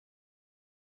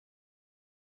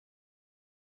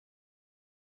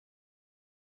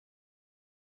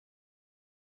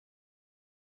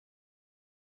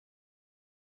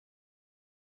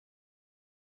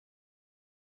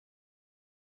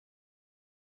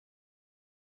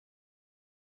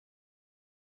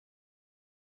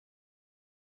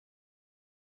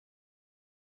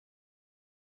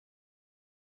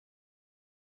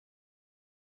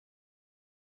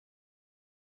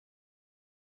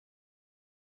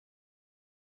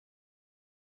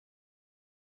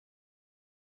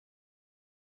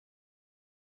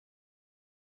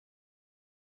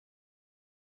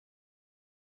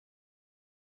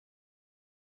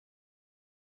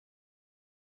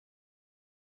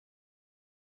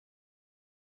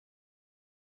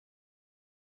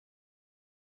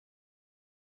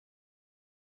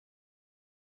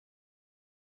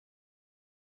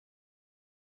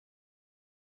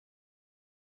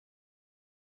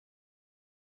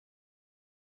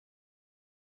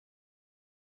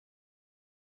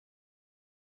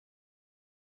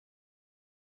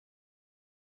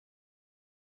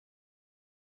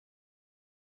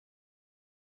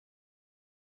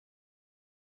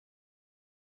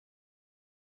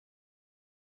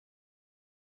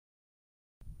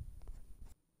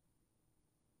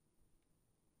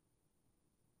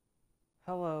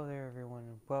Hello there everyone,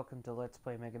 and welcome to Let's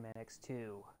Play MegaManX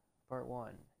 2, Part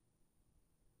 1.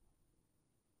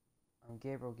 I'm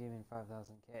Gabriel Gaming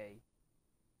 5000K.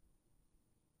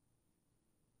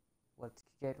 Let's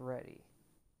get ready.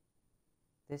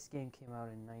 This game came out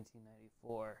in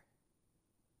 1994.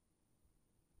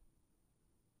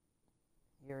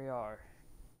 Here we are.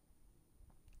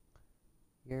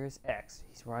 Here's X.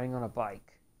 He's riding on a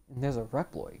bike. And there's a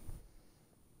Reploid.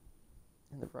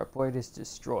 And the Reploid is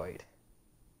destroyed.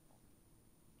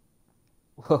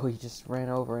 Whoa, he just ran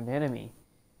over an enemy.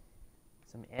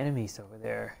 Some enemies over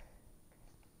there.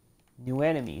 New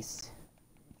enemies.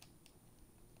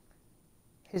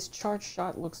 His charge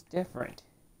shot looks different.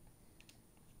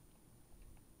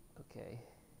 Okay.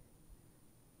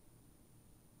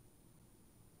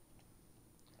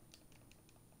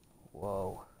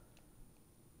 Whoa.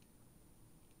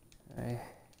 Alright.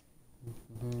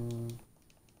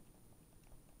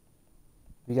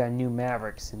 We got new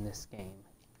Mavericks in this game.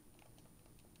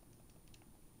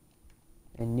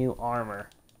 And new armor.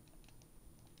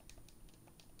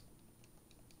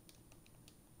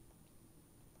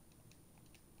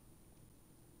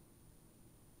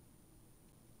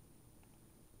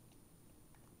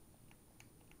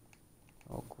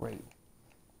 Oh, great.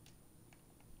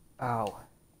 Ow. Watch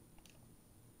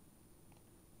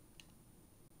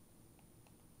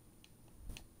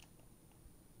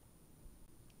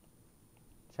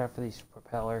out for these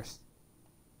propellers.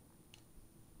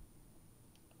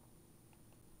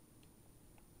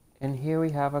 And here we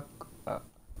have a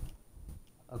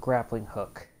grappling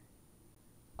hook.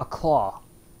 A claw.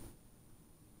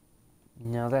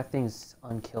 Now that thing's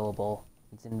unkillable.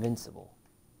 It's invincible.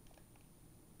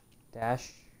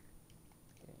 Dash.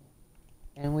 Okay.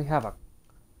 And we have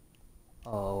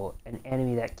an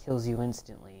enemy that kills you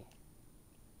instantly.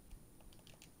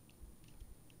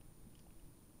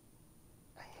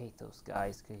 I hate those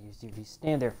guys because if you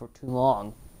stand there for too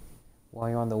long while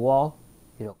you're on the wall,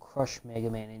 it'll crush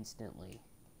MegaMan instantly.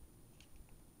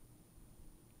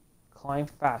 Climb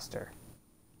faster.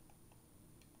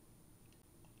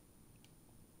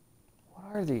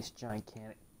 What are these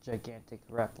gigantic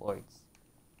Reploids?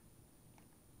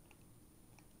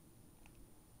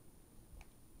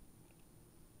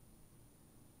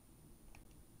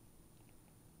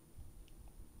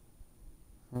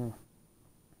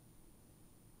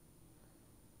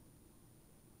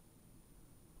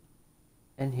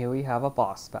 And here we have a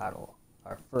boss battle.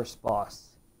 Our first boss.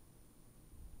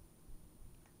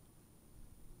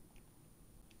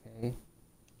 Okay.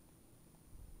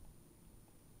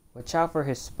 Watch out for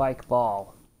his spike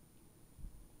ball.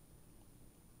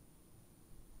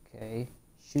 Okay.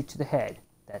 Shoot to the head.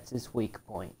 That's his weak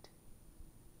point.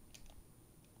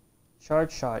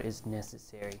 Charge shot is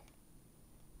necessary.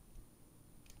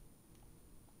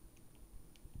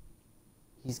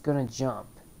 He's gonna jump.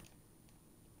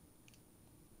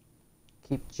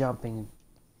 Keep jumping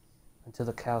until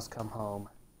the cows come home.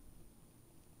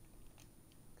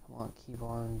 Come on, keep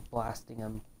on blasting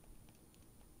him.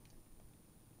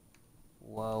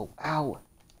 Whoa. Ow!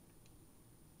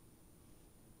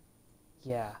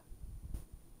 Yeah.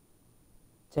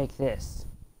 Take this.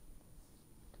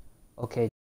 Okay,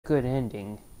 good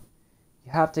ending.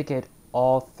 You have to get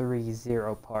all 3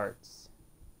 0 parts.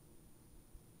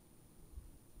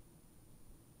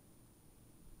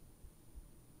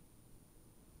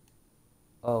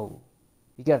 Oh,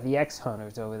 you got the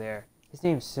X-Hunters over there. His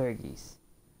name's Serges.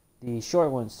 The short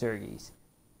one's Serges.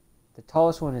 The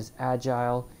tallest one is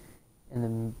Agile,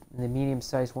 and the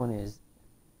medium-sized one is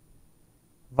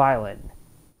Violen.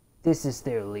 This is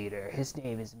their leader. His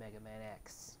name is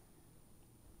MegaManX.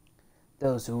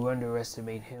 Those who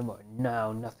underestimate him are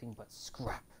now nothing but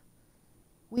scrap.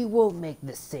 We won't make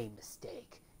the same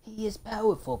mistake. He is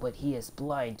powerful, but he is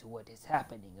blind to what is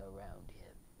happening around him.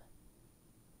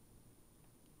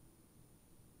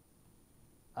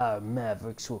 Our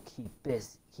Mavericks will keep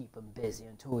him busy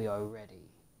until we are ready.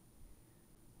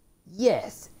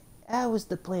 Yes, how is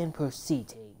the plan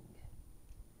proceeding?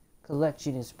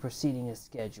 Collection is proceeding as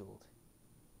scheduled.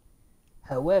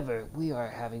 However, we are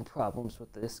having problems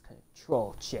with this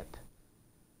control chip.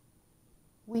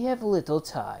 We have little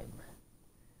time.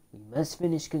 We must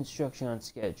finish construction on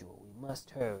schedule. We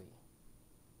must hurry.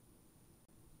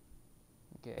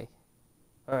 Okay.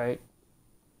 Alright.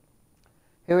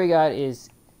 Here we got is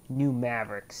new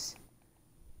Mavericks.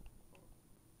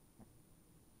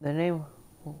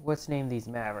 Let's name these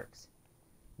Mavericks.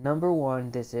 Number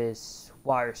 1, this is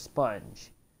Wire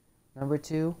Sponge. Number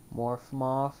 2, Morph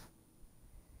Moth,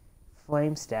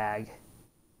 Flame Stag,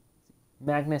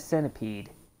 Magna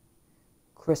Centipede,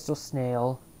 Crystal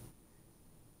Snail,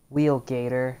 Wheel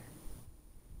Gator,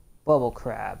 bubble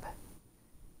crab,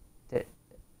 the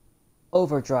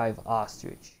overdrive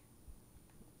ostrich.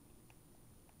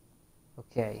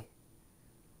 Okay,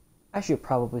 I should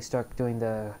probably start doing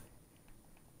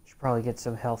should probably get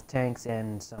some health tanks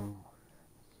and some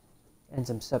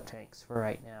sub tanks for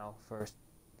right now first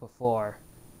before.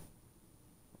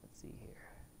 Let's see here.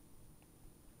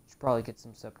 Should probably get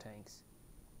some sub tanks.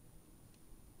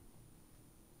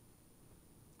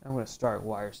 I'm going to start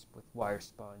with wire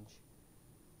sponge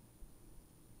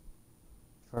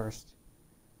first,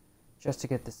 just to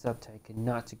get the sub tank and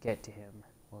not to get to him.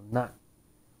 Well,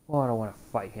 I don't want to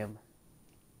fight him.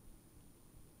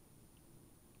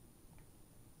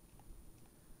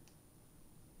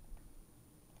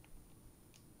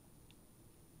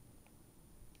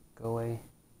 Go away.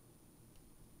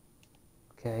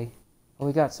 Okay. Well,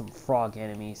 we got some frog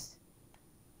enemies.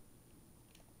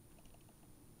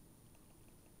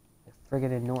 They're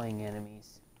friggin' annoying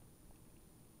enemies.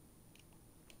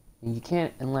 And you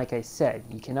can't, and like I said,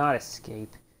 you cannot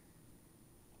escape.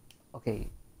 Okay,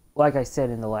 like I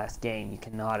said in the last game, you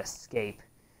cannot escape.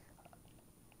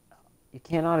 You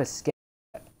cannot escape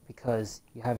because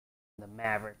you have the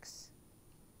Mavericks.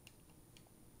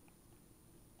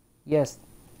 Yes,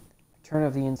 Turn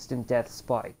of the Instant Death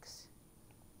spikes.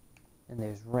 And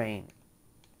there's rain.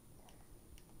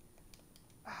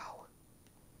 Ow.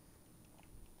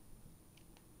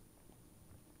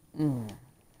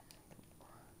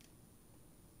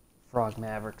 Frog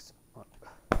Mavericks. Oh,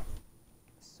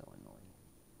 so annoying.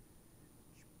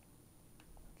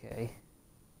 Okay.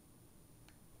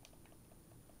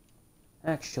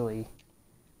 Actually,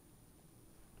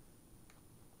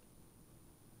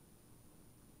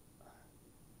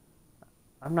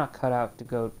 I'm not cut out for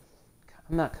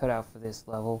this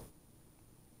level.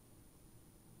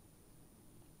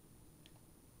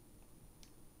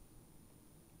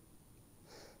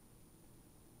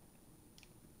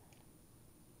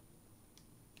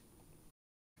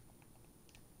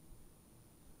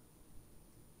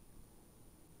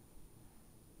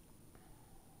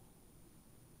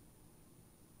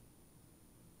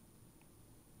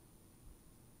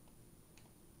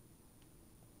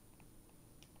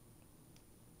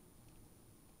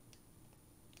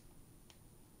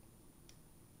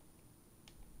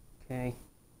 Okay.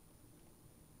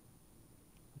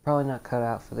 I'm probably not cut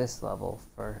out for this level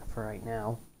for right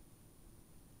now.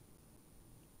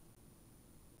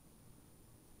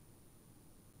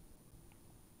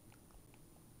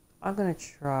 I'm gonna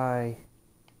try.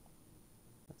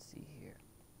 Let's see here.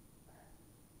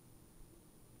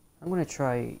 I'm gonna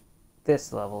try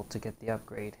this level to get the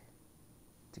upgrade,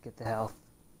 to get the health.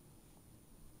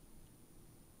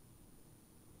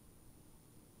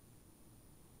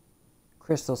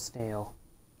 Crystal Snail.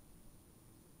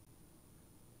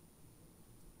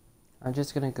 I'm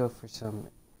just gonna go for some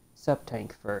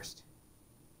sub-tank first.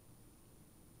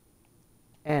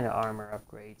 And armor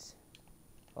upgrades.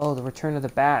 Oh, the return of the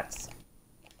bats.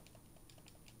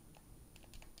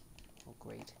 Oh,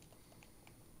 great.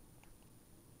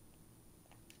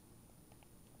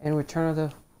 And return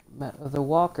of the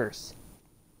walkers.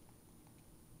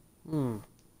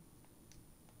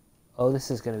 Oh,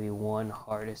 this is going to be one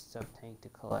hardest sub-tank to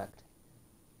collect.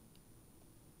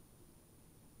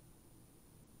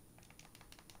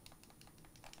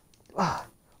 Ah,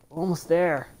 almost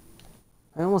there.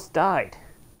 I almost died.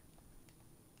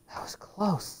 That was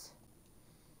close.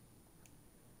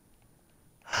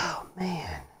 Oh,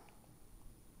 man.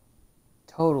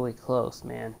 Totally close,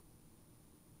 man.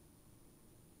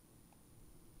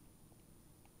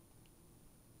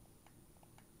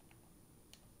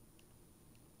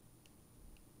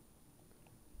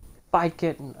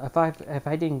 If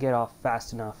I didn't get off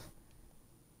fast enough,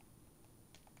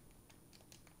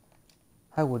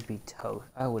 I would be toast.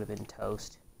 I would have been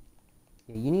toast.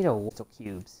 Yeah, you need a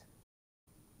cubes.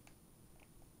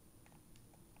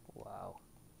 Wow.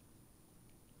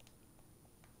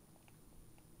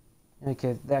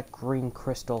 Okay, that green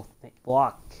crystal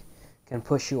block can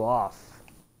push you off.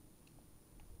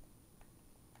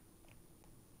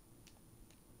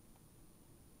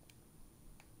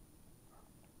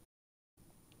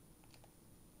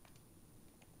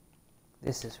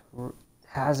 This is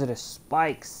hazardous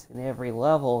spikes in every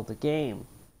level of the game.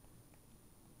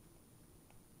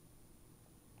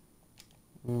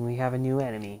 And we have a new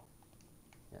enemy.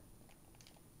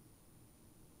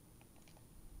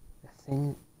 The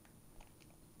thing...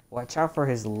 Watch out for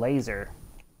his laser.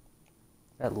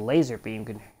 That laser beam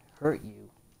can hurt you.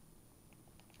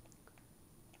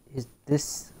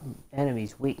 This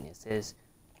enemy's weakness is...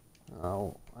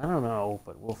 Oh, I don't know,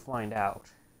 but we'll find out.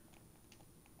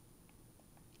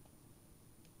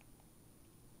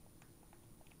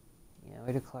 Yeah,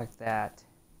 way to collect that.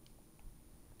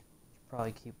 Should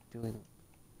probably keep doing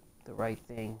the right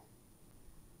thing.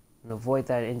 And avoid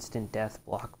that instant death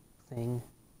block thing.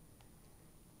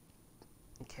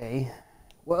 Okay.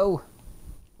 Whoa!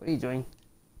 What are you doing?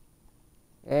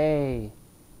 Hey!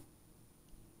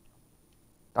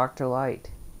 Dr.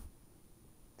 Light.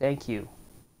 Thank you.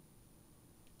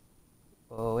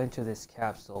 Oh, enter this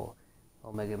capsule.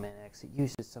 Oh, MegaManX. It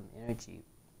uses some energy,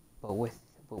 but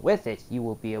with it, you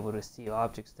will be able to see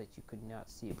objects that you could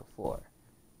not see before.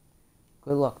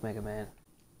 Good luck, MegaMan.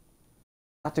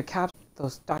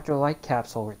 Dr. Light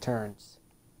capsule returns.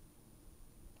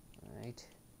 Alright.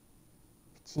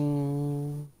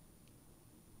 Ching.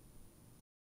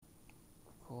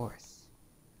 Of course.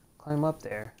 Climb up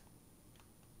there.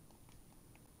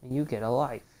 And you get a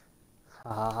life.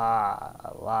 Ha ha ha.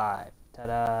 Alive.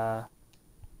 Ta-da.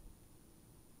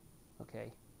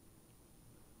 Okay.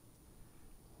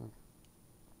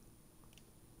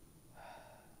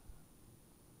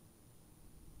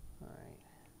 Alright.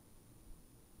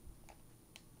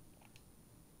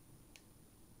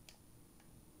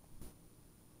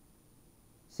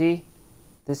 See?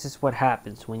 This is what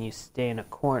happens when you stay in a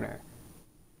corner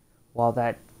while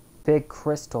that big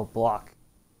crystal block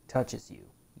touches you.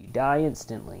 You die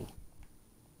instantly.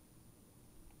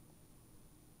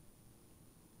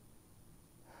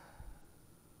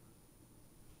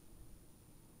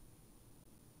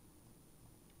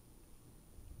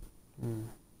 Hmm.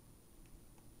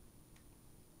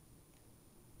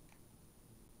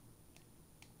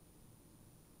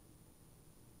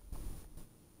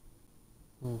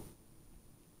 Hmm.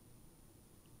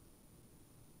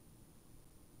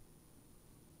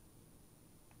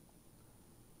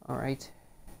 All right.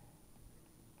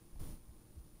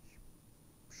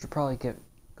 Should probably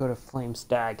go to Flame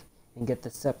Stag and get the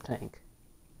Sep Tank.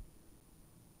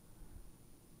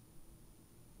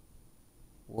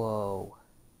 Whoa.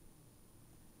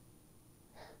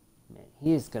 Man,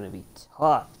 he is gonna be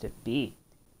tough to beat.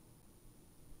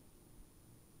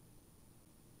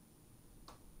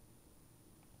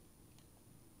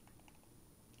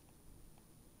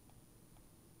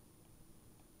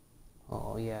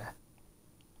 Oh yeah.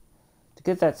 To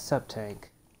get that Sep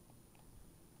Tank,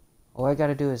 all I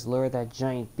gotta do is lure that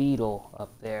giant beetle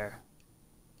up there.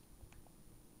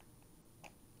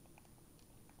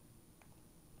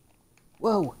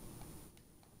 Whoa!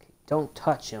 Okay, don't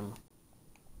touch him.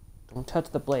 Don't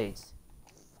touch the blades.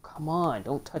 Come on,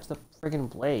 don't touch the friggin'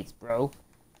 blades, bro.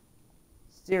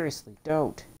 Seriously,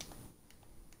 don't.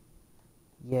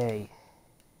 Yay.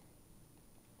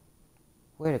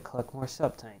 Way to collect more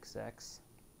sub-tanks, X.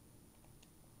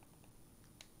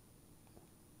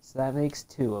 So that makes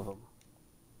 2 of them.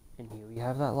 And here we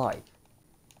have that life.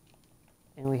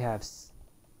 And we have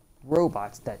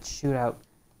robots that shoot out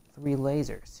 3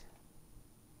 lasers.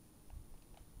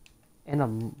 And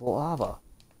a lava.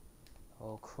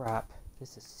 Oh crap,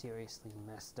 this is seriously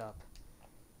messed up.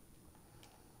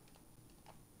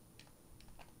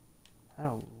 I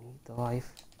don't need the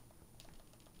life.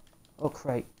 Oh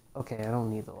crap. Okay, I don't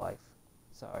need the life.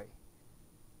 Sorry.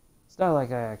 It's not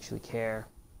like I actually care.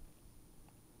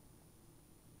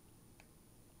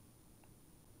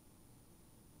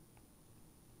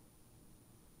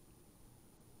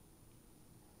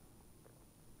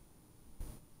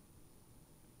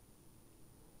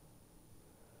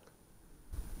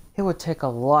 It would take a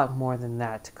lot more than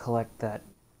that to collect that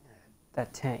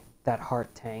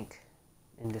heart tank,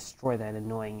 and destroy that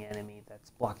annoying enemy that's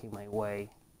blocking my way.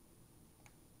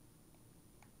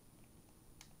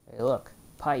 Hey look,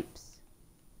 pipes.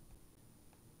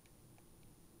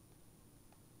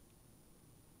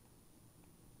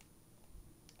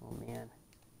 Oh man.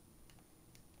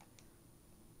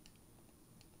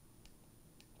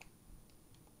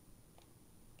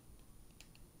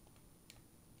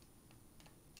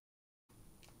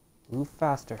 Move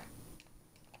faster.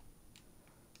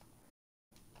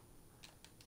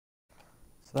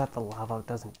 So that the lava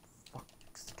doesn't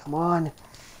come on.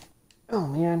 Oh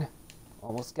man.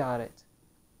 Almost got it.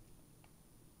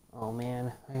 Oh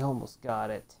man, I almost got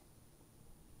it.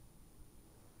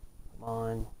 Come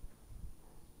on.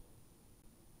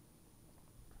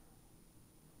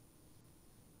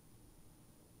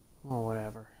 Oh,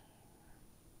 whatever.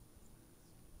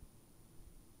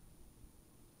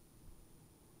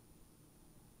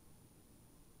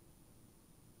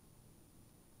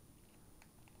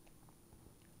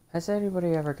 Has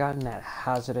anybody ever gotten that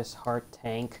hazardous heart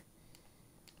tank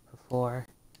before?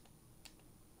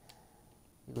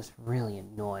 It was really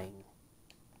annoying.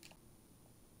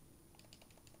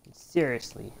 And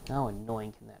seriously, how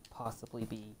annoying can that possibly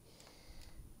be?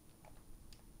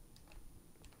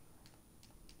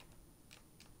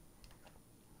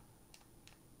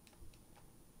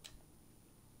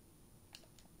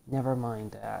 Never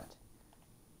mind that.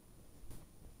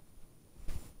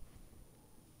 I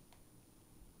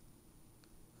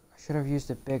should have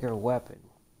used a bigger weapon.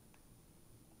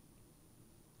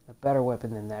 A better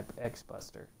weapon than that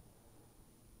X-Buster.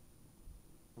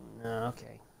 No,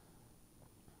 okay.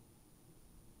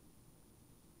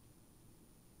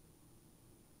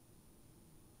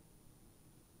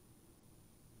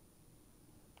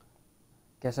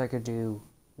 Guess I could do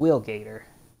Wheel Gator.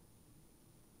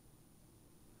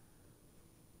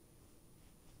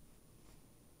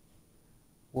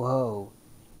 Whoa.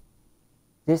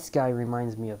 This guy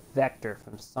reminds me of Vector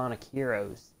from Sonic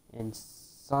Heroes and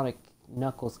Sonic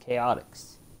Knuckles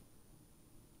Chaotix.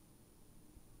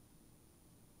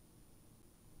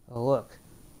 Oh look.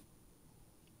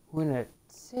 We're in a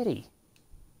city.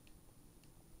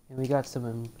 And we got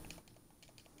some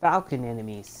Falcon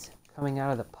enemies coming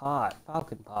out of the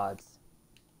Falcon pods.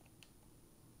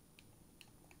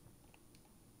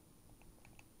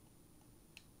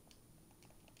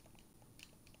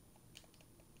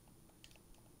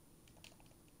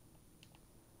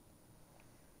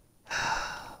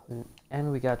 And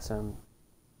we got some,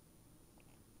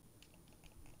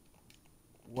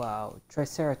 wow,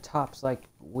 Triceratops like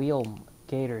wheel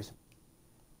gators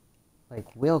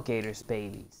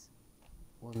babies.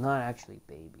 Well, not actually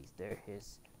babies, they're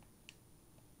his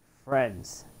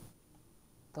friends.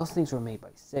 Those things were made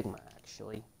by Sigma,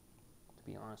 actually,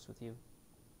 to be honest with you.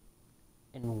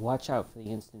 And watch out for the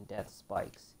instant death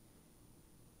spikes.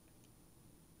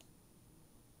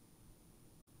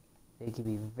 They can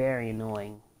be very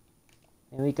annoying.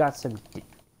 And we got some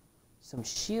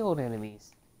shield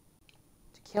enemies.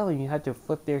 To kill them, you have to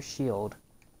flip their shield.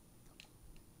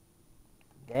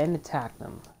 Then attack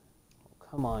them. Oh,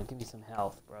 come on, give me some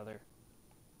health, brother.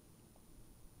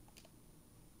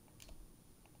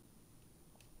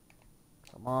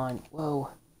 Come on, whoa.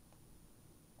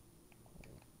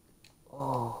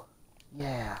 Oh,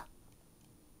 yeah.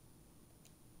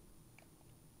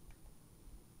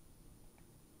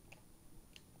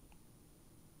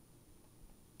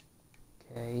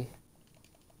 Okay.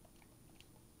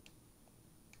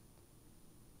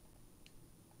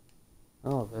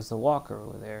 Oh, there's the walker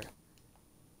over there.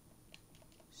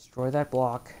 Destroy that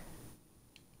block.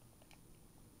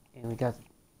 And we got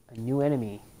a new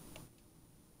enemy.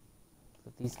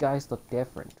 But these guys look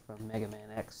different from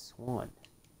MegaManX 1.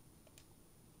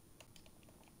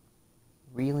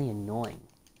 Really annoying.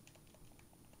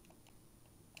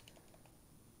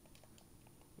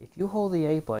 If you hold the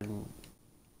A button,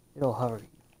 it'll hover you.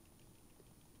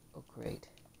 Oh, great.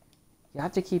 You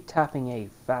have to keep tapping A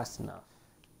fast enough.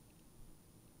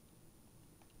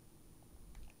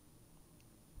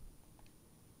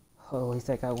 Oh, at least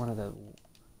I got one of the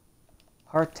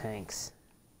heart tanks.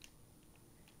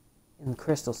 And the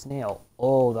crystal snail.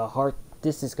 Oh, the heart.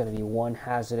 This is going to be one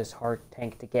hazardous heart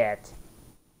tank to get.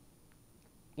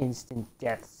 Instant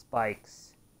death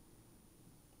spikes.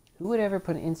 Who would ever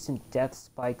put instant death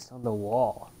spikes on the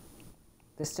wall?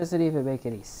 This doesn't even make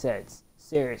any sense.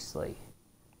 Seriously.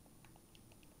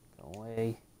 Go away.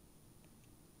 Okay,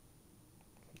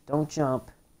 don't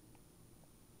jump.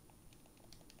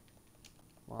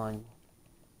 Come on.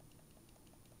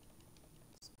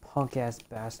 These punk-ass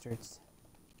bastards.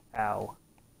 Ow.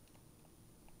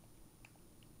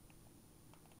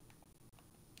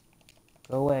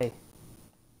 Go away.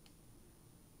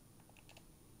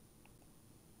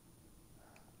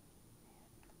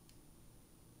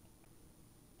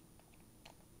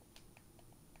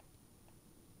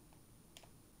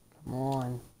 Come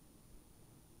on.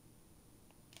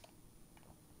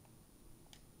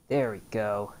 There we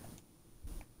go.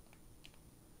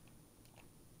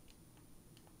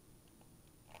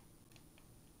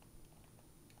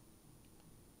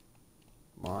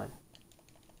 Come on.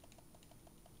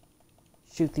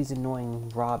 Shoot these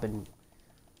annoying Robin.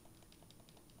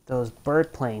 Those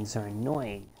bird planes are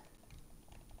annoying.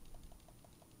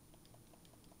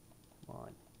 Come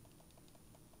on.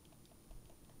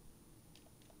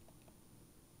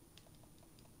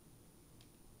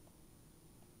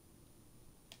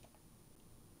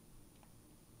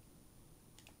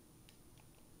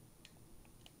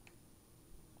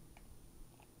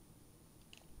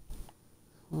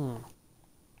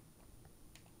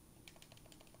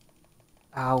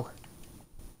 Ow.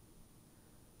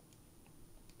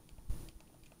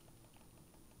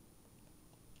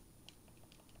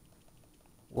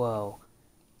 Whoa.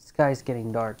 The sky's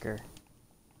getting darker.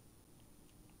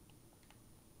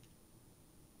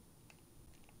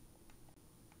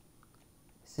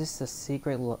 Is this the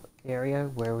secret area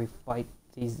where we fight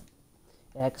these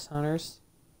X hunters?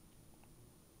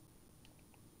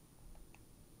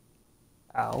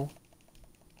 Ow.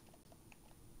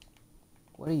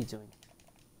 What are you doing?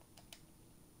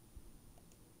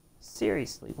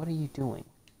 Seriously, what are you doing?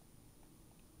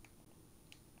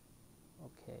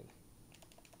 Okay.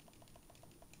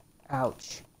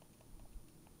 Ouch.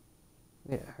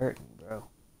 It hurt me, bro.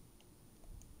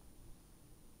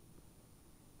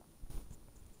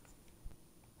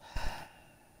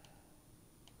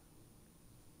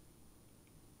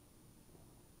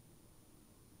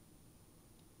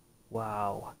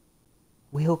 Wow.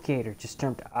 Wheel Gator just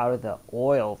jumped out of the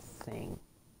oil thing.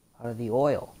 Out of the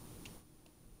oil.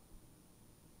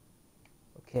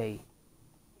 Okay.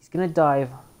 He's gonna dive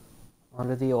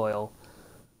under the oil.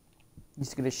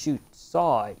 He's gonna shoot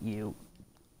saw at you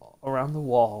around the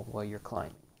wall while you're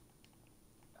climbing.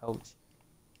 Ouch.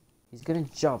 He's gonna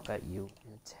jump at you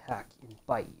and attack and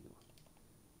bite you.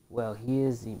 Well, he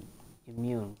is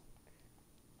immune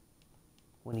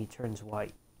when he turns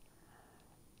white.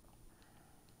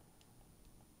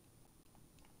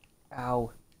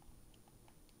 Ow.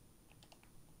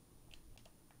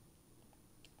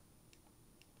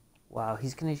 Wow,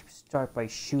 he's gonna start by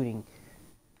shooting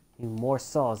more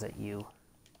saws at you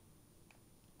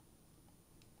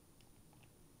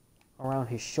around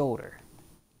his shoulder.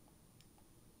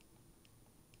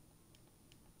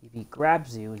 If he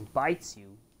grabs you and bites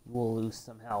you, you will lose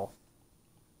some health.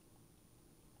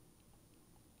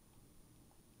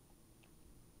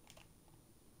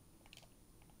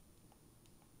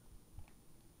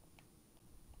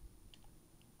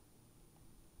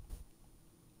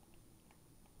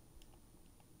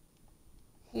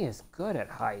 He is good at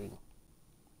hiding.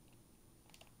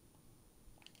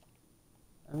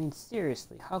 I mean,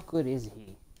 seriously, how good is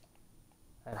he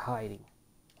at hiding?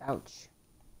 Ouch.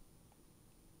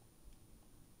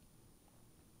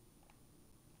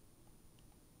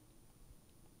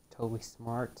 Totally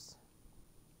smarts.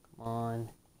 Come on.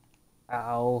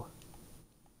 Ow.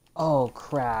 Oh,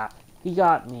 crap. He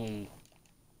got me.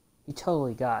 He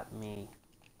totally got me.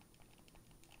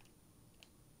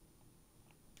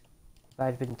 If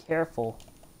I'd been careful...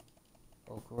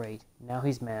 Oh, great. Now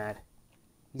he's mad.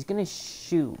 He's gonna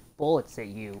shoot bullets at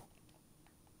you.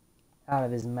 Out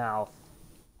of his mouth.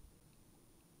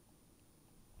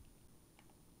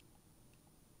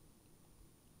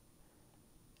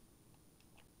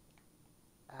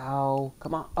 Ow.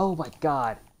 Come on. Oh my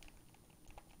god.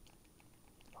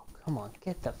 Oh, come on.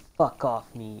 Get the fuck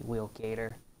off me, Wheel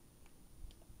Gator.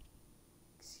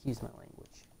 Excuse my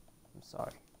language. I'm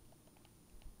sorry.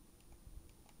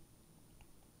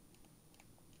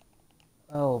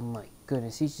 Oh my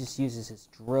goodness. He just uses his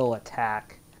drill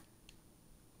attack.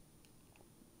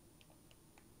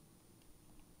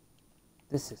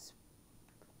 This is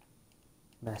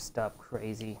messed up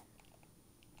crazy.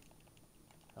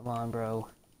 Come on, bro.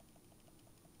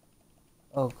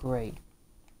 Oh, great.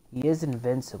 He is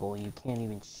invincible and you can't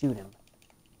even shoot him.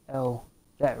 Oh,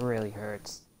 that really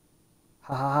hurts.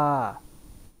 Ha ha ha.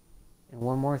 And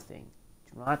one more thing.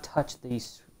 Do not touch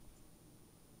these.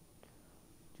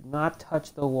 Do not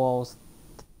touch the walls,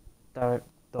 the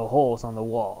holes on the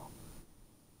wall.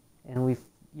 And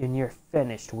you're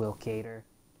finished, Wheel Gator.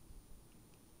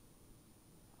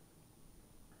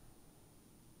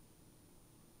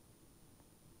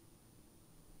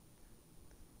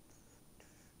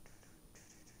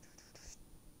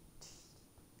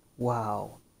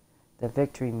 Wow,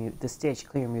 the stage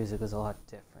clear music is a lot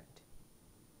different.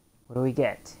 What do we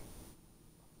get?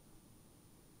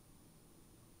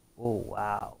 Oh,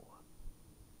 wow.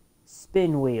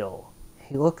 Spin wheel.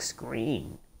 He looks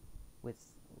green with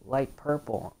light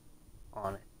purple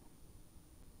on it.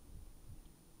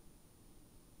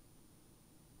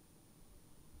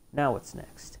 Now what's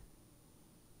next?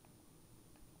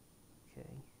 Okay.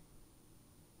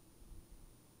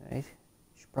 Right.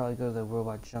 Should probably go to the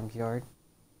robot junkyard.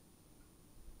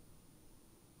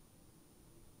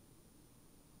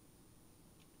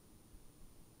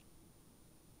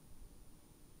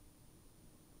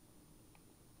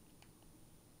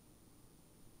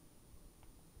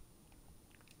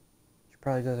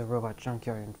 Probably go to the robot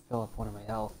junkyard and fill up one of my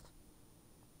health.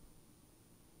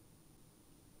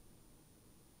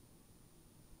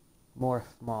 Morph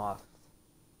Moth.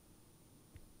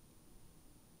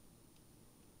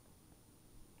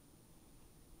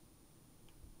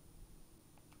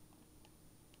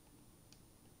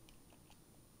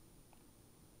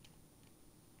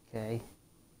 Okay.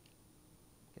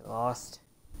 Get lost.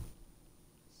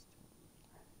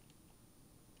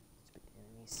 Stupid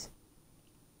enemies.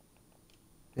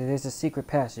 There's a secret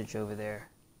passage over there.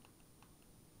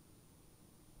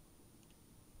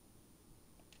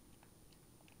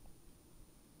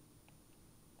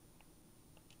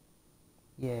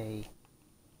 Yay.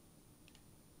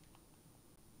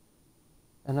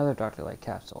 Another Doctor-like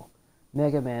capsule.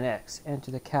 MegaManX.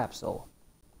 Enter the capsule.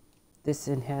 This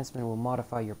enhancement will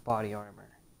modify your body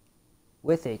armor.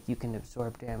 With it, you can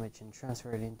absorb damage and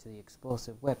transfer it into the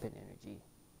explosive weapon energy.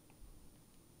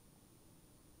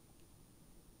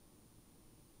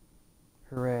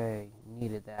 Hooray,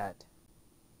 needed that.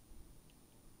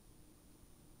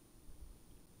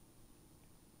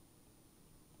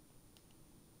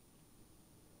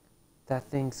 That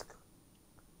thing's...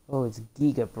 oh, it's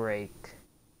Giga Break.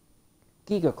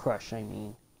 Giga Crush, I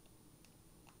mean.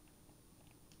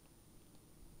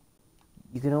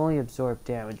 You can only absorb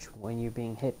damage when you're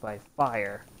being hit by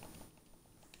fire.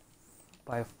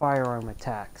 By firearm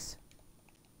attacks.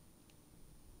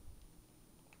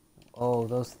 Oh,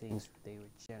 those things, they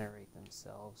regenerate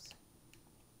themselves.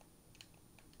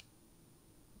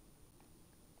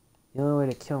 The only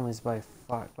way to kill them is by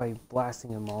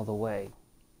blasting them all the way.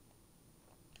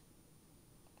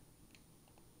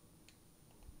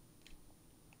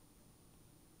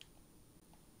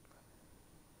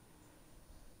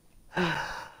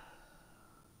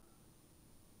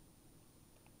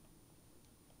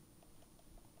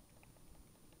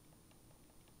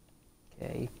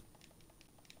 Okay.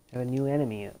 Have a new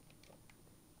enemy.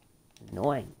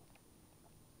 Annoying.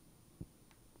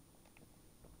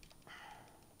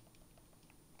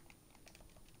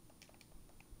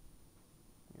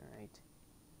 Alright.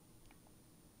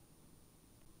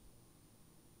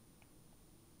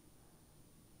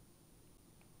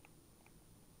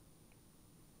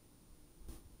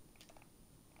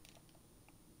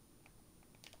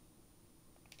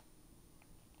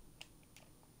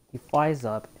 He flies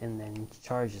up and then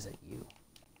charges at you.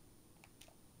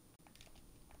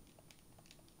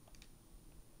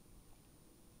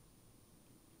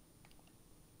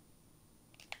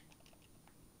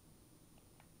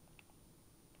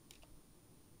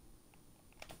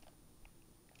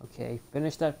 Okay,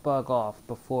 finish that bug off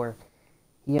before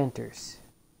he enters.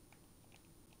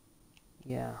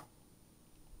 Yeah.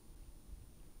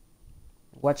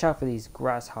 Watch out for these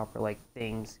grasshopper-like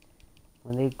things.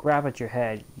 When they grab at your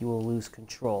head, you will lose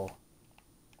control.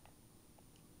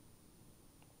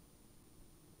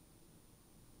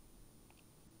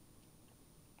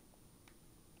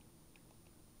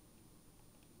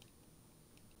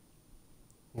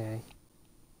 Okay.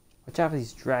 Watch out for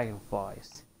these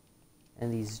dragonflies.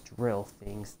 And these drill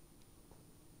things.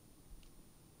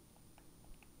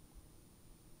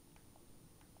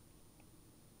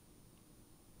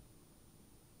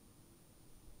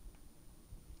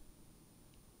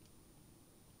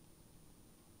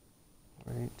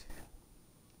 Right.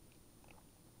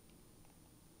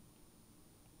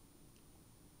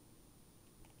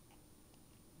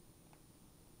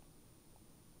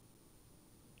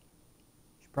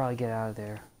 Should probably get out of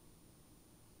there.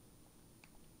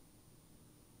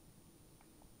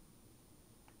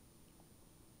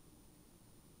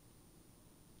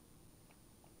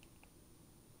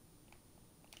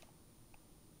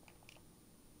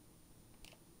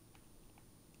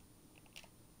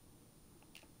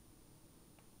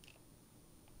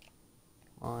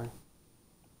 On.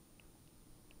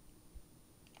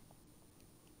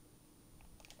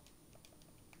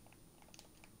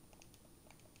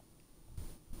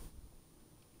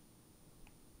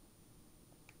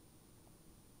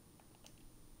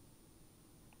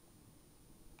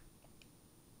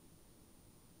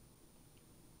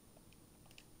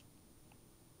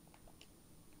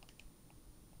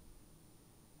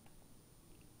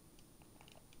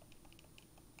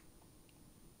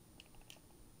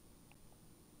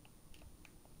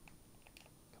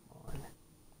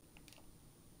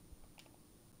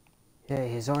 Hey,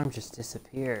 his arm just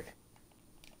disappeared.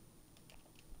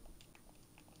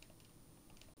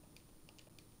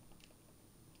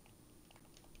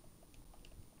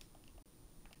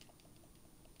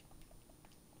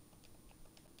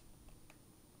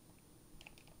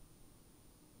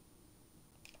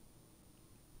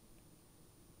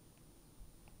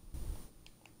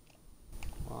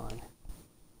 Come on.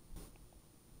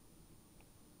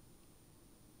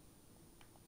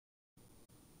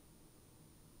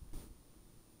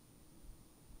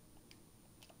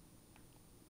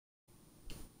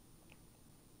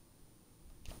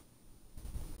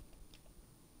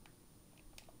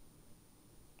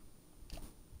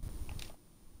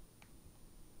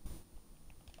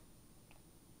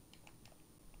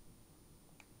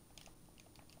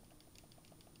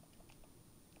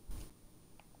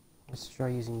 Let's try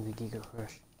using the Giga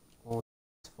Crush. Oh,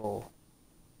 it's full.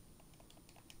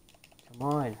 Come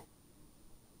on.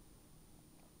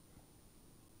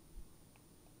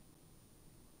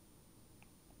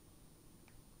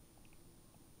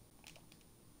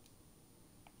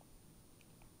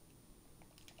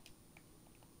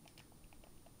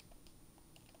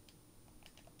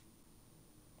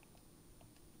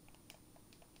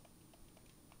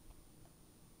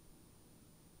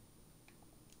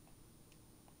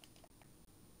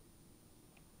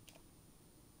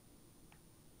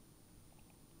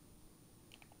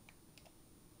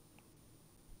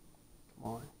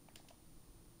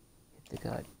 the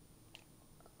god.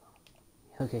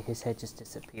 Okay, his head just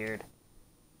disappeared.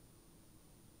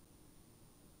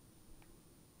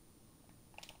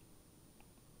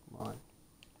 Come on.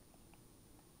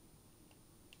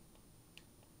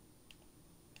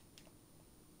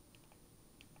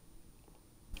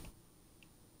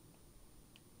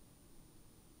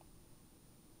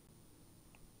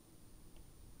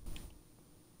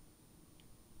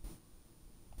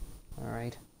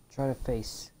 Alright, try to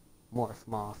face Morph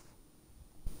Moth.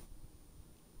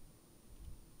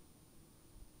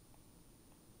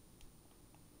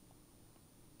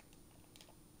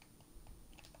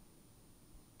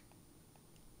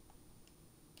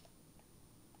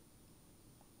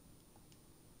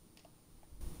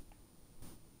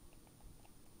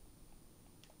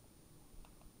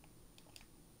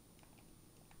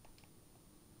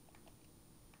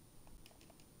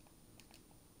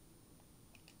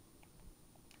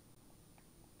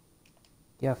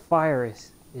 Yeah, fire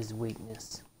is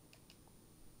weakness.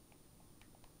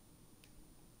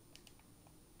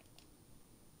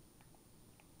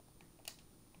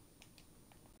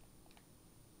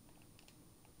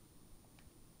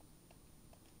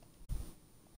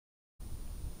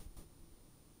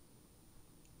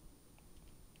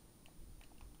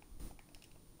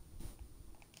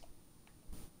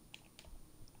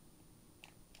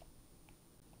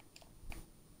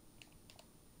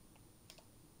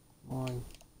 On.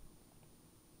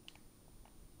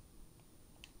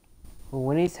 Well,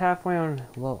 when he's halfway on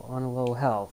low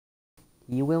health,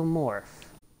 he will morph.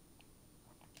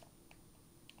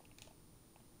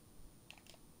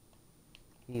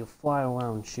 He'll fly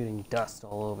around shooting dust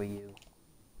all over you.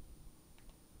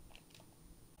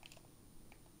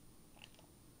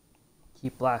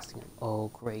 Keep blasting him. Oh,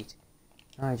 great.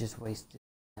 I just wasted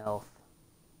health.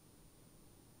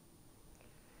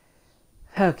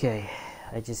 Okay,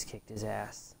 I just kicked his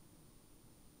ass.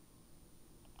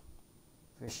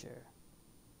 For sure.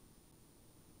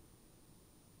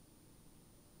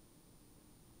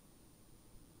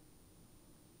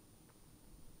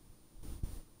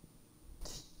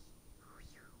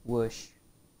 Whoosh.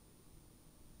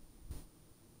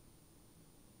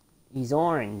 He's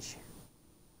orange.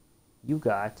 You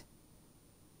got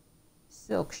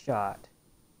Silk Shot.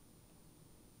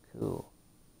 Cool.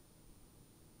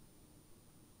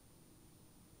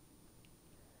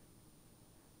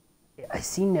 I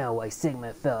see now why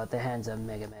Sigma fell at the hands of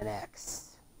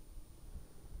MegaManX.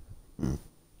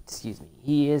 Excuse me.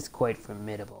 He is quite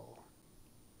formidable.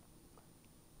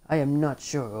 I am not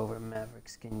sure over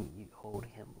Mavericks can hold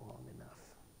him long enough.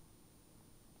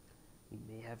 We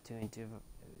may have to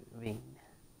intervene.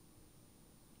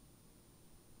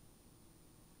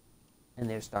 And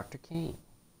there's Dr. Kane.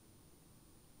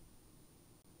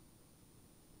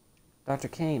 Dr.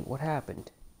 Kane, what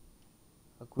happened?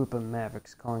 A group of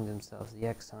Mavericks calling themselves the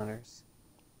X-Hunters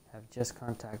have just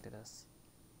contacted us.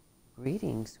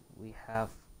 Greetings, we have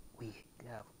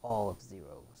all of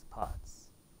Zero's pots.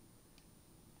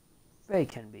 They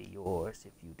can be yours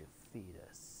if you defeat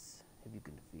us. If you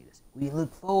can defeat us. We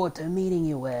look forward to meeting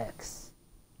you, X.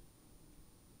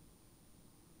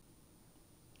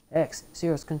 X,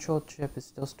 Zero's control chip is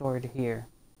still stored here.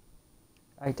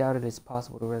 I doubt it is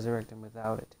possible to resurrect him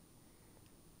without it.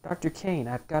 Dr. Kane,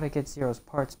 I've got to get Zero's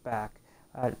parts back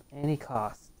at any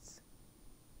costs.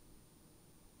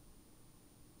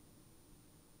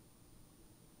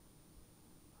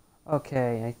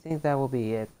 Okay, I think that will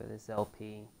be it for this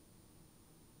LP.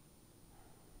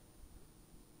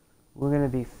 We're going to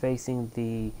be facing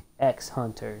the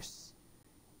X-Hunters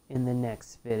in the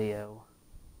next video.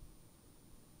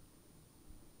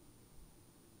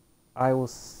 I will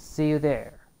see you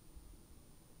there.